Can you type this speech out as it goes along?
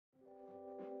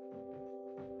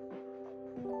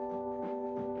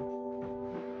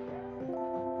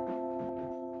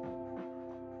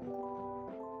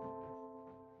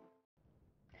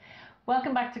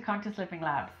Welcome back to Conscious Living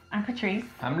Labs. I'm Patrice.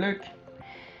 I'm Luke.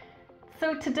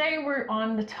 So today we're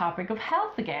on the topic of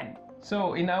health again.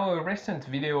 So in our recent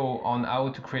video on how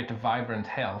to create a vibrant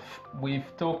health, we've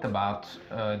talked about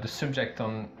the subject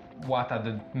on what are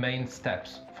the main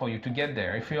steps for you to get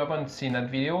there. If you haven't seen that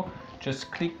video,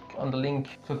 just click on the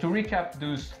link. So to recap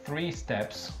those 3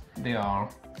 steps, they are: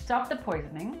 stop the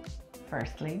poisoning,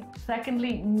 firstly.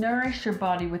 Secondly, nourish your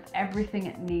body with everything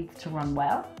it needs to run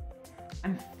well.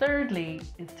 And thirdly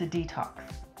is to detox.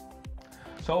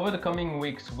 So over the coming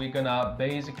weeks, we're gonna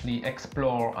basically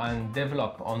explore and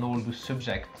develop on all those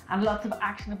subjects. And lots of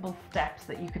actionable steps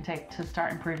that you can take to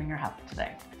start improving your health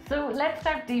today. So let's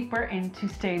dive deeper into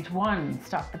stage 1,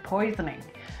 stop the poisoning.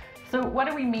 So what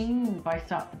do we mean by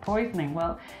stop the poisoning?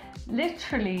 Well,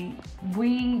 literally,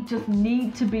 we just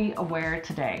need to be aware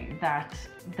today that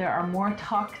there are more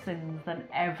toxins than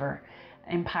ever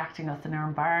impacting us in our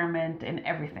environment, in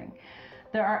everything.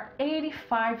 There are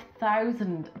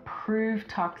 85,000 approved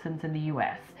toxins in the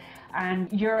US, and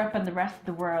Europe and the rest of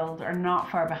the world are not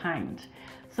far behind.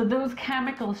 So those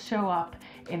chemicals show up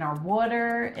in our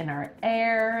water, in our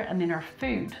air, and in our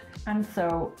food. And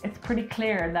so it's pretty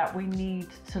clear that we need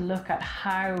to look at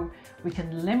how we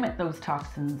can limit those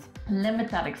toxins,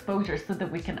 limit that exposure so that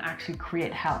we can actually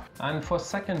create health. And for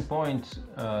second point,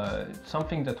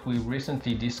 something that we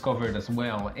recently discovered as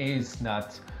well is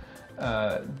that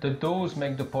the dose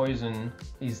make the poison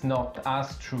is not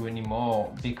as true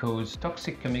anymore, because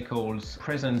toxic chemicals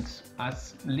present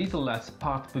as little as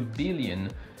part per billion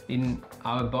in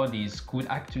our bodies could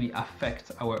actually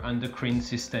affect our endocrine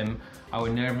system, our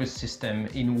nervous system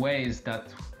in ways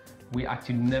that we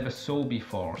actually never saw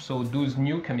before. So those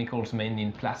new chemicals, mainly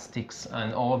in plastics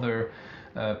and other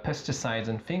pesticides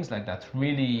and things like that,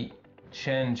 really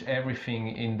change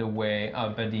everything in the way our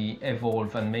body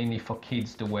evolve, and mainly for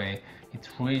kids, the way it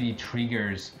really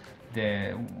triggers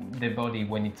their body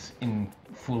when it's in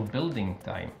full building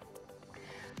time.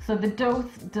 So the dose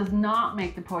does not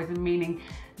make the poison, meaning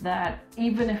that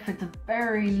even if it's a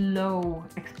very low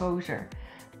exposure,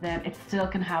 then it still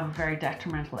can have a very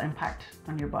detrimental impact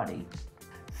on your body.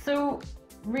 So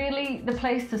really the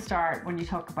place to start when you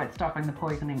talk about stopping the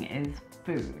poisoning is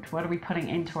food. What are we putting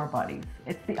into our bodies?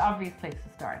 It's the obvious place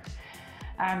to start.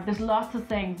 There's lots of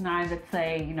sayings now that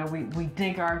say, you know, we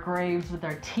dig our graves with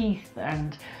our teeth,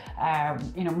 and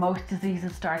you know, most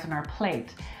diseases start on our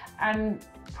plate. And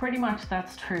pretty much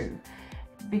that's true,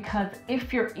 because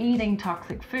if you're eating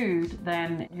toxic food,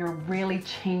 then you're really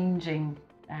changing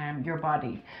your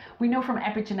body. We know from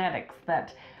epigenetics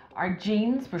that our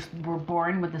genes, we're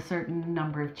born with a certain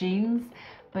number of genes,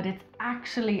 but it's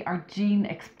actually our gene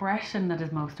expression that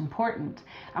is most important.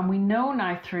 And we know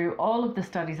now through all of the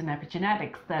studies in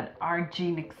epigenetics that our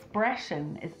gene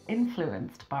expression is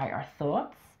influenced by our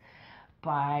thoughts,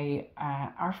 by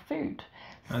our food.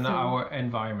 And our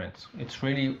environment. It's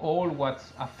really all what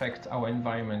affects our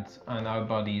environment and our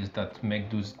bodies that make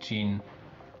those genes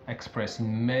express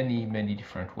in many, many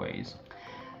different ways.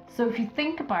 So if you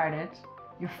think about it,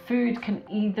 your food can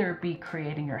either be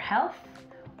creating your health,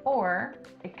 or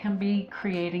it can be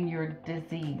creating your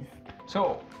disease.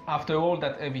 So after all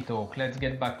that heavy talk, let's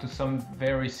get back to some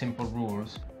very simple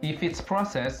rules. If it's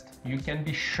processed, you can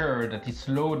be sure that it's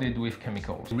loaded with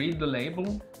chemicals. Read the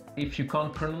label. If you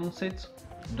can't pronounce it,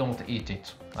 don't eat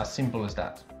it. As simple as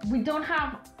that. We don't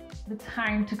have the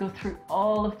time to go through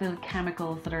all of the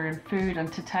chemicals that are in food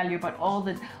and to tell you about all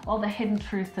the hidden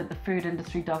truths that the food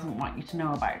industry doesn't want you to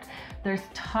know about. There's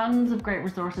tons of great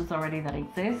resources already that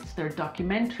exist. There are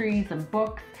documentaries and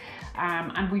books,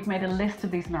 and we've made a list of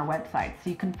these on our website, so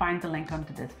you can find the link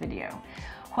under this video.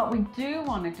 What we do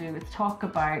want to do is talk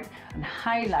about and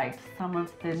highlight some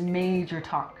of the major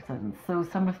toxins, so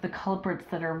some of the culprits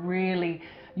that are really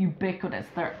ubiquitous.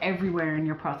 They're everywhere in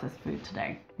your processed food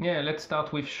today. Yeah, let's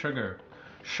start with sugar.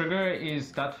 Sugar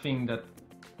is that thing that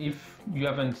if you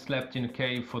haven't slept in a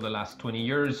cave for the last 20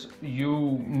 years,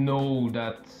 you know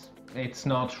that it's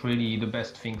not really the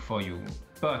best thing for you.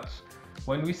 But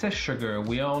when we say sugar,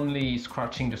 we are only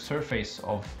scratching the surface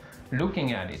of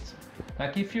looking at it.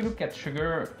 Like if you look at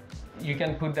sugar, you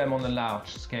can put them on a large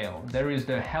scale. There is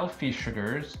the healthy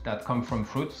sugars that come from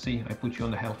fruits. See, I put you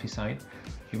on the healthy side.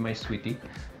 You're my sweetie.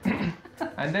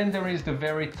 And then there is the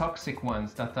very toxic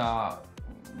ones that are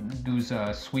those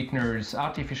sweeteners,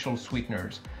 artificial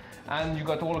sweeteners. And you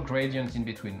got all the gradients in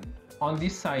between. On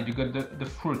this side, you got the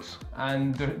fruits,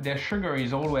 and their sugar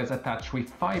is always attached with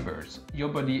fibers. Your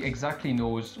body exactly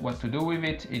knows what to do with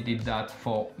it. It did that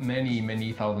for many,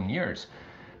 many thousand years.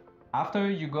 After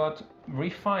you got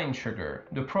refined sugar.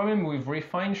 The problem with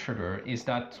refined sugar is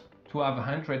that to have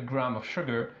 100 grams of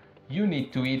sugar, you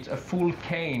need to eat a full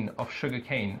cane of sugar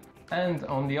cane. And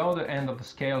on the other end of the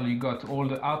scale, you got all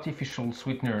the artificial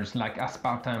sweeteners like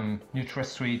aspartame,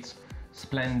 NutraSweet,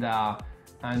 Splenda,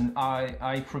 and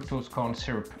high fructose corn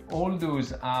syrup. All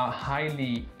those are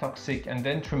highly toxic and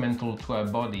detrimental to our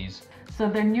bodies. So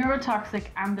they're neurotoxic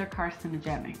and they're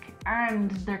carcinogenic,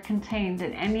 and they're contained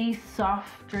in any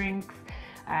soft drinks,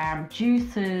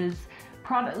 juices,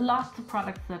 lots of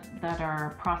products that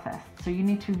are processed. So you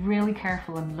need to be really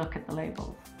careful and look at the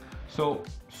labels. So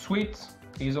sweet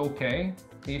is okay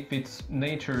if it's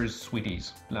nature's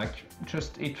sweeties, like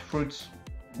just eat fruits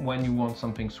when you want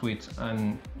something sweet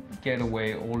and get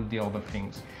away all the other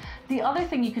things. The other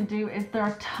thing you can do is there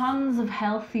are tons of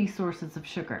healthy sources of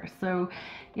sugar. So,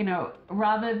 you know,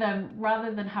 rather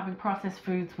than having processed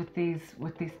foods with these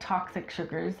toxic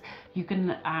sugars, you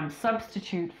can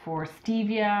substitute for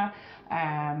stevia,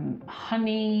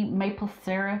 honey, maple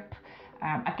syrup,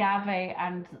 agave,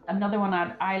 and another one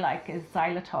I like is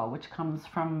xylitol, which comes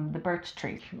from the birch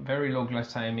tree. Very low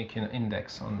glycemic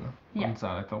index on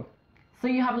xylitol. So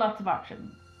you have lots of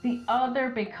options. The other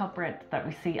big culprit that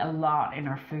we see a lot in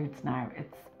our foods now,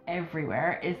 it's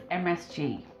everywhere, is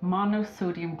MSG,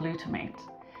 monosodium glutamate.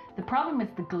 The problem is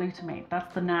the glutamate,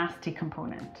 that's the nasty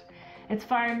component. It's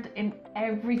found in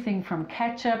everything from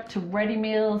ketchup to ready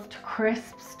meals to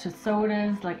crisps to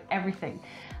sodas, like everything.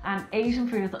 And Asian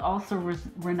food is also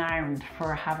renowned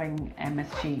for having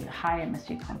MSG, high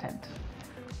MSG content.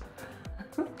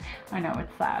 I know,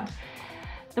 it's sad.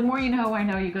 The more you know, I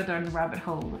know you go down the rabbit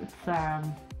hole. It's,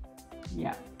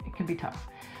 yeah, it can be tough.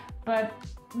 But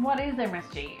what is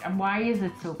MSG and why is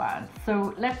it so bad?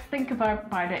 So let's think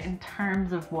about it in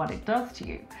terms of what it does to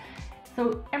you.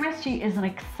 So MSG is an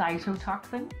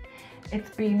excitotoxin.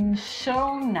 It's been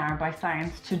shown now by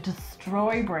science to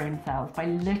destroy brain cells by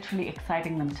literally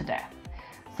exciting them to death.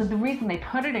 So the reason they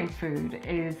put it in food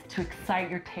is to excite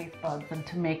your taste buds and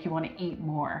to make you want to eat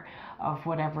more of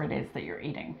whatever it is that you're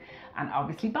eating, and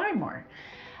obviously buy more.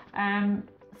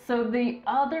 So the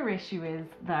other issue is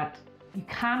that you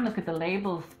can look at the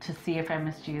labels to see if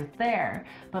MSG is there,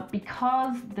 but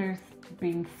because there's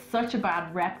been such a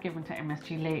bad rep given to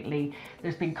MSG lately,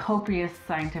 there's been copious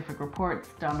scientific reports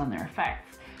done on their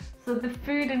effects. So the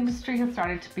food industry has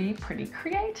started to be pretty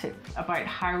creative about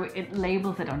how it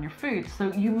labels it on your food.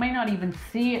 So you may not even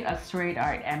see it as straight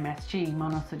out MSG,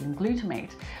 monosodium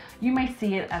glutamate. You may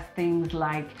see it as things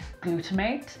like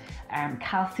glutamate,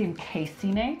 calcium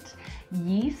caseinate,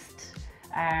 yeast,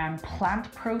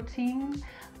 plant protein,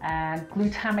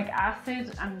 glutamic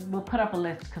acid, and we'll put up a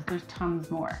list because there's tons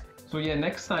more. So yeah,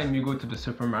 next time you go to the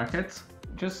supermarket,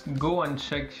 just go and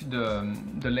check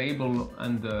the label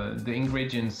and the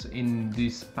ingredients in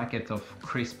this packet of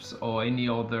crisps or any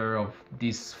other of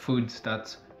these foods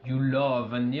that you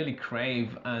love and nearly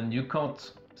crave and you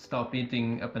can't stop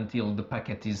eating up until the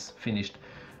packet is finished.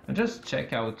 And just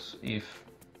check out if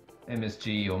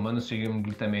MSG or monosodium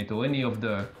glutamate or any of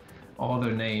the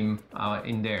other name are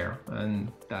in there,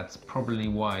 and that's probably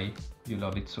why you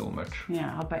love it so much.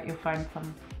 Yeah, I'll bet you'll find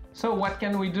some. So what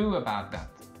can we do about that?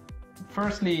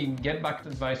 Firstly, get back to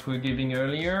the advice we were giving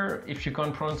earlier. If you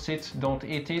can't pronounce it, don't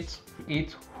eat it.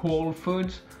 Eat whole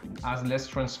food, as less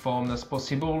transformed as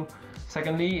possible.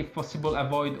 Secondly, if possible,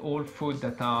 avoid all food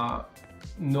that are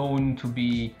known to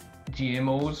be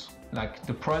GMOs. Like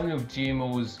the problem with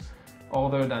GMOs,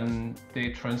 other than they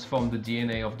transform the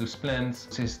DNA of those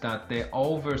plants, is that they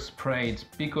oversprayed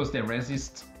because they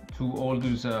resist to all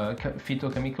those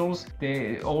phytochemicals.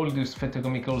 All those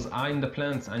phytochemicals are in the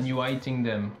plants and you're eating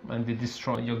them and they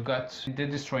destroy your gut. They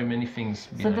destroy many things.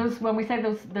 So those, when we say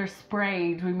they're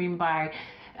sprayed, we mean by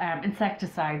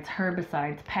insecticides,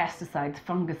 herbicides, pesticides,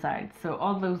 fungicides. So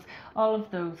all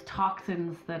of those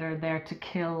toxins that are there to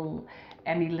kill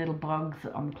any little bugs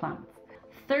on plants.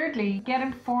 Thirdly, get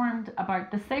informed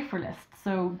about the safer list.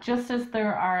 So just as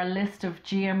there are a list of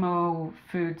GMO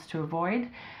foods to avoid,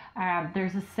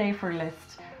 there's a safer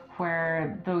list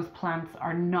where those plants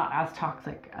are not as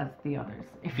toxic as the others.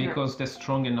 Because they're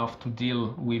strong enough to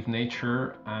deal with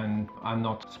nature and are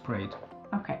not sprayed.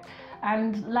 Okay.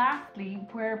 And lastly,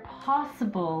 where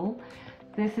possible,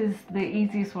 this is the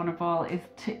easiest one of all, is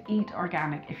to eat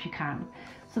organic if you can.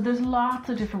 So there's lots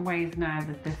of different ways now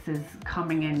that this is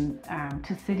coming in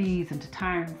to cities and to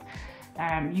towns.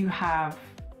 You have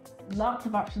lots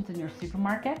of options in your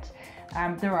supermarket.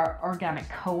 There are organic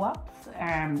co-ops.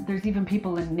 There's even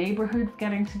people in neighborhoods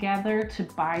getting together to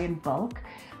buy in bulk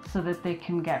so that they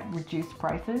can get reduced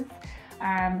prices.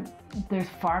 There's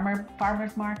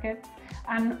farmers markets.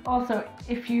 And also,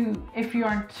 if you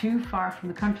aren't too far from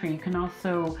the country, you can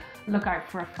also look out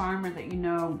for a farmer that you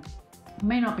know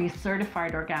may not be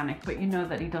certified organic, but you know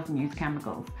that he doesn't use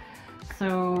chemicals.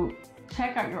 So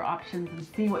check out your options and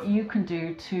see what you can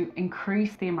do to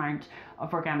increase the amount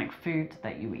of organic food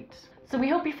that you eat. So we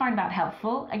hope you find that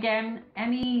helpful. Again,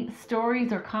 any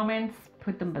stories or comments,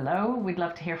 put them below. We'd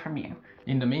love to hear from you.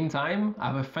 In the meantime,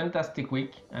 have a fantastic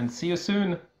week and see you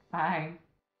soon. Bye.